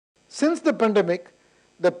Since the pandemic,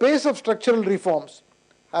 the pace of structural reforms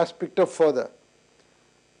has picked up further.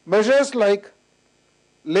 Measures like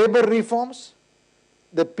labor reforms,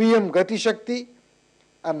 the PM Gati Shakti,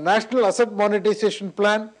 a national asset monetization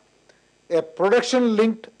plan, a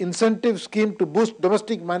production-linked incentive scheme to boost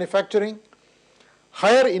domestic manufacturing,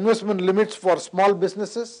 higher investment limits for small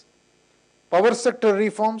businesses, power sector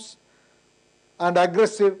reforms, and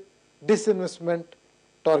aggressive disinvestment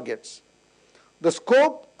targets. The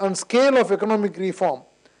scope and scale of economic reform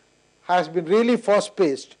has been really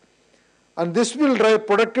fast-paced, and this will drive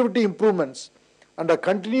productivity improvements and a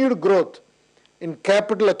continued growth in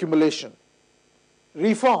capital accumulation.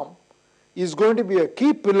 Reform is going to be a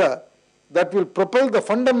key pillar that will propel the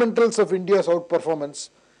fundamentals of India's outperformance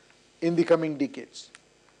in the coming decades.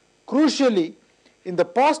 Crucially, in the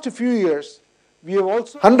past few years, we have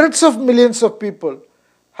also hundreds of millions of people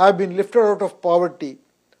have been lifted out of poverty,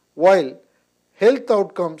 while health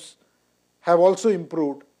outcomes have also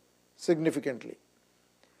improved significantly.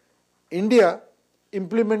 India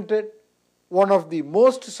implemented one of the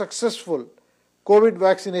most successful COVID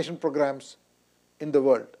vaccination programs in the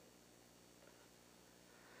world.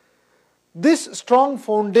 This strong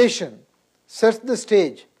foundation sets the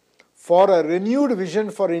stage for a renewed vision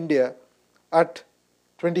for India at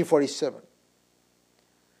 2047.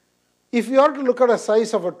 If we are to look at a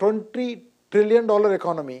size of a $20 trillion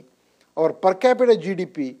economy, our per capita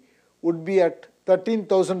GDP would be at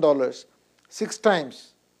 $13,000, 6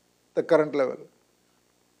 times the current level.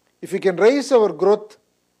 If we can raise our growth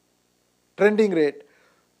trending rate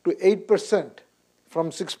to 8% from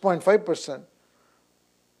 6.5%,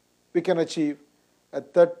 we can achieve a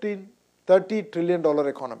 $30 trillion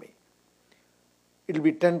economy. It will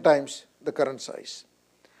be 10 times the current size.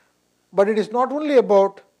 But it is not only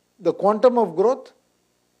about the quantum of growth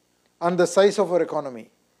and the size of our economy.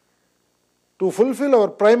 To fulfill our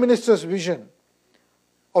Prime Minister's vision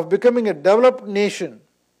of becoming a developed nation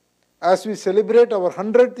as we celebrate our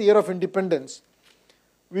 100th year of independence,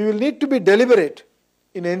 we will need to be deliberate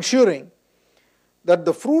in ensuring that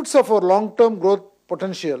the fruits of our long-term growth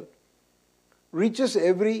potential reaches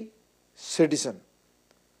every citizen.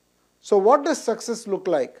 So what does success look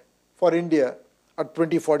like for India at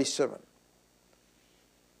 2047?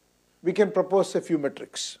 We can propose a few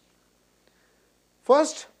metrics.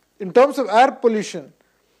 First, in terms of air pollution,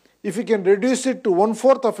 if we can reduce it to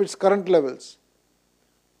 1/4 of its current levels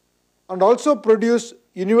and also produce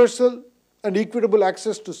universal and equitable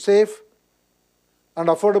access to safe and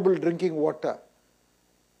affordable drinking water,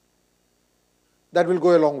 that will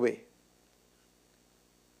go a long way.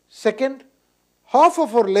 Second, half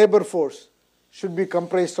of our labor force should be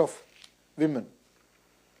comprised of women.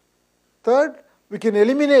 Third, we can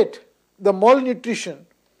eliminate the malnutrition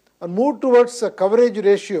and move towards a coverage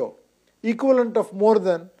ratio equivalent of more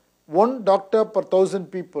than 1 doctor per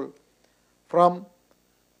 1,000 people from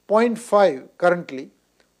 0.5 currently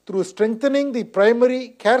through strengthening the primary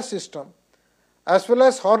care system as well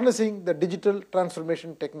as harnessing the digital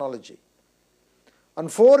transformation technology.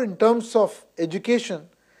 And 4, in terms of education,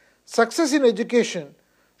 success in education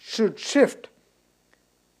should shift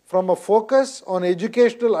from a focus on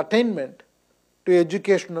educational attainment to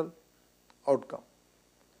educational outcome.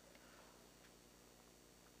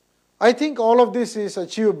 I think all of this is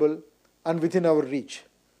achievable and within our reach.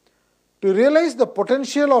 To realize the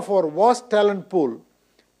potential of our vast talent pool,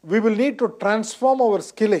 we will need to transform our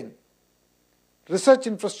skilling, research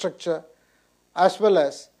infrastructure, as well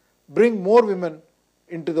as bring more women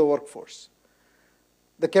into the workforce.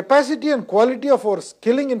 The capacity and quality of our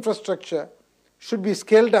skilling infrastructure should be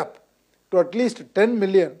scaled up to at least 10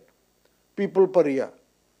 million people per year.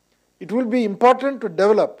 It will be important to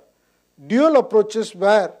develop dual approaches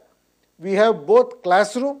where we have both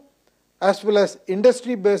classroom as well as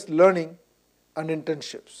industry-based learning and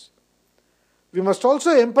internships. We must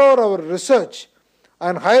also empower our research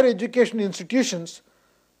and higher education institutions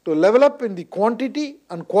to level up in the quantity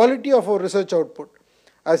and quality of our research output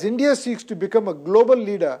as India seeks to become a global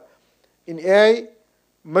leader in AI,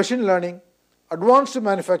 machine learning, advanced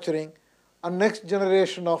manufacturing, and next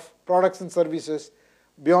generation of products and services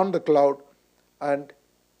beyond the cloud and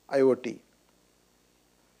IoT.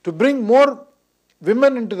 To bring more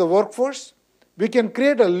women into the workforce, we can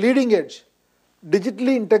create a leading edge,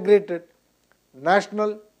 digitally integrated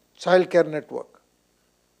national childcare network.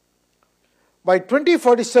 By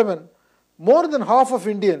 2047, more than half of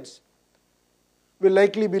Indians will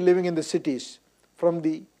likely be living in the cities from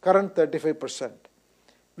the current 35%.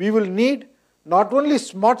 We will need not only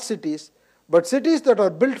smart cities, but cities that are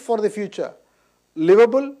built for the future,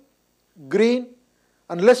 livable, green,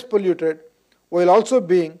 and less polluted, while also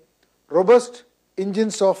being robust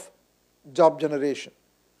engines of job generation.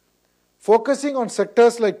 Focusing on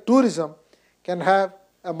sectors like tourism can have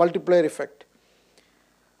a multiplier effect.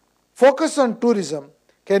 Focus on tourism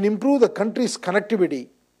can improve the country's connectivity,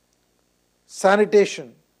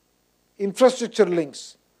 sanitation, infrastructure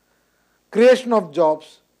links, creation of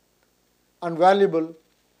jobs, and valuable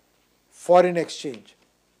foreign exchange.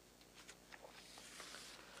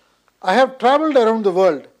 I have traveled around the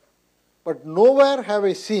world, but nowhere have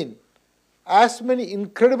I seen as many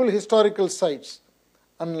incredible historical sites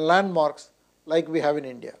and landmarks like we have in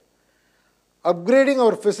India. Upgrading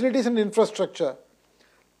our facilities and infrastructure,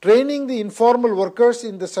 training the informal workers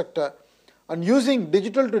in the sector, and using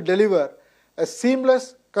digital to deliver a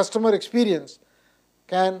seamless customer experience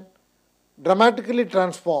can dramatically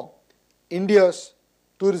transform India's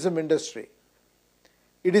tourism industry.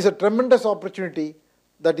 It is a tremendous opportunity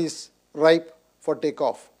that is ripe for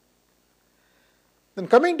takeoff. Then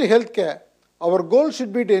coming to healthcare, our goal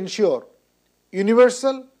should be to ensure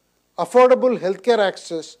universal, affordable healthcare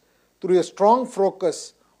access through a strong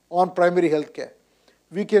focus on primary healthcare.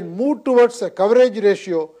 We can move towards a coverage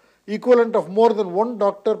ratio equivalent of more than one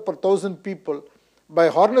doctor per 1,000 people by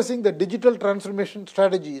harnessing the digital transformation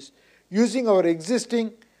strategies using our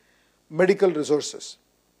existing medical resources.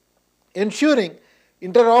 Ensuring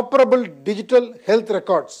interoperable digital health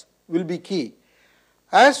records will be key,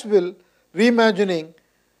 as will reimagining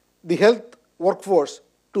the health workforce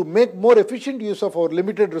to make more efficient use of our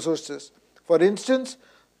limited resources, for instance,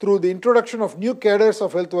 through the introduction of new cadres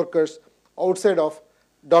of health workers outside of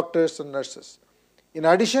doctors and nurses. In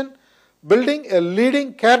addition, building a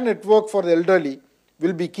leading care network for the elderly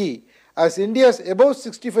will be key, as India's above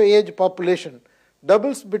 65 age population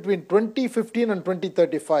doubles between 2015 and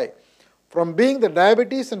 2035. From being the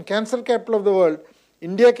diabetes and cancer capital of the world,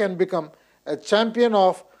 India can become a champion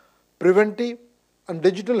of preventive and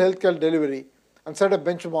digital healthcare delivery and set a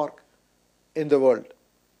benchmark in the world.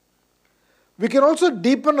 We can also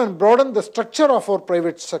deepen and broaden the structure of our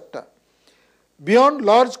private sector. Beyond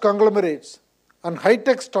large conglomerates and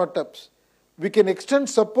high-tech startups, we can extend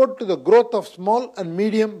support to the growth of small and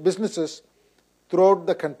medium businesses throughout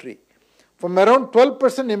the country. From around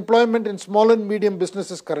 12% employment in small and medium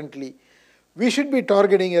businesses currently, we should be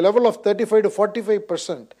targeting a level of 35 to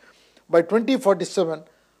 45% by 2047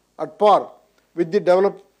 at par with the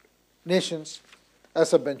developed nations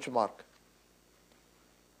as a benchmark.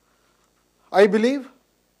 I believe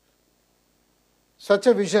such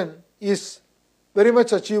a vision is very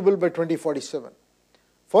much achievable by 2047.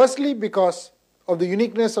 Firstly, because of the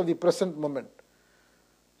uniqueness of the present moment.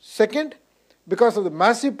 Second, because of the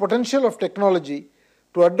massive potential of technology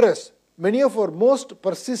to address many of our most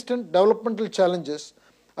persistent developmental challenges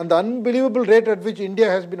and the unbelievable rate at which India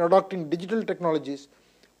has been adopting digital technologies,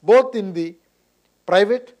 both in the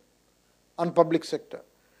private and public sector.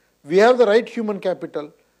 We have the right human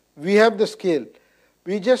capital, we have the scale,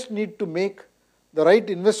 we just need to make the right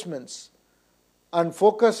investments and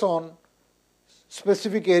focus on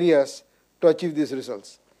specific areas to achieve these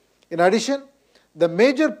results. In addition, the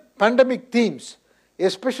major pandemic themes,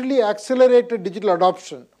 especially accelerated digital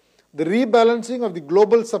adoption, the rebalancing of the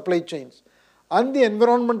global supply chains, and the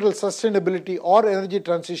environmental sustainability or energy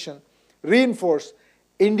transition, reinforce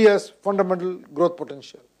India's fundamental growth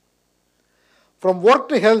potential. From work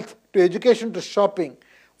to health to education to shopping,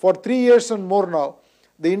 for 3 years and more now,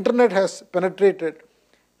 the internet has penetrated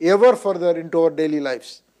ever further into our daily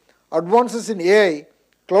lives. Advances in AI,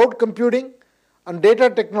 cloud computing, and data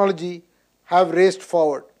technology have raced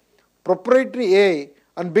forward. Proprietary AI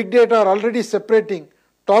and big data are already separating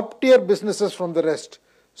top-tier businesses from the rest.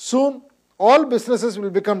 Soon, all businesses will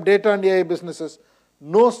become data and AI businesses.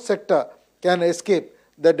 No sector can escape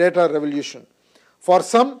the data revolution. For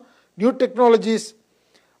some, new technologies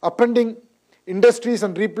upending industries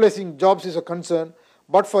and replacing jobs is a concern,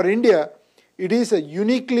 but for India, it is a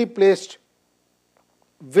uniquely placed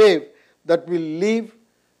wave that will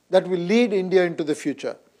lead India into the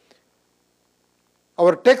future.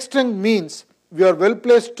 Our tech strength means we are well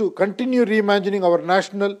placed to continue reimagining our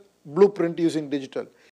national blueprint using digital.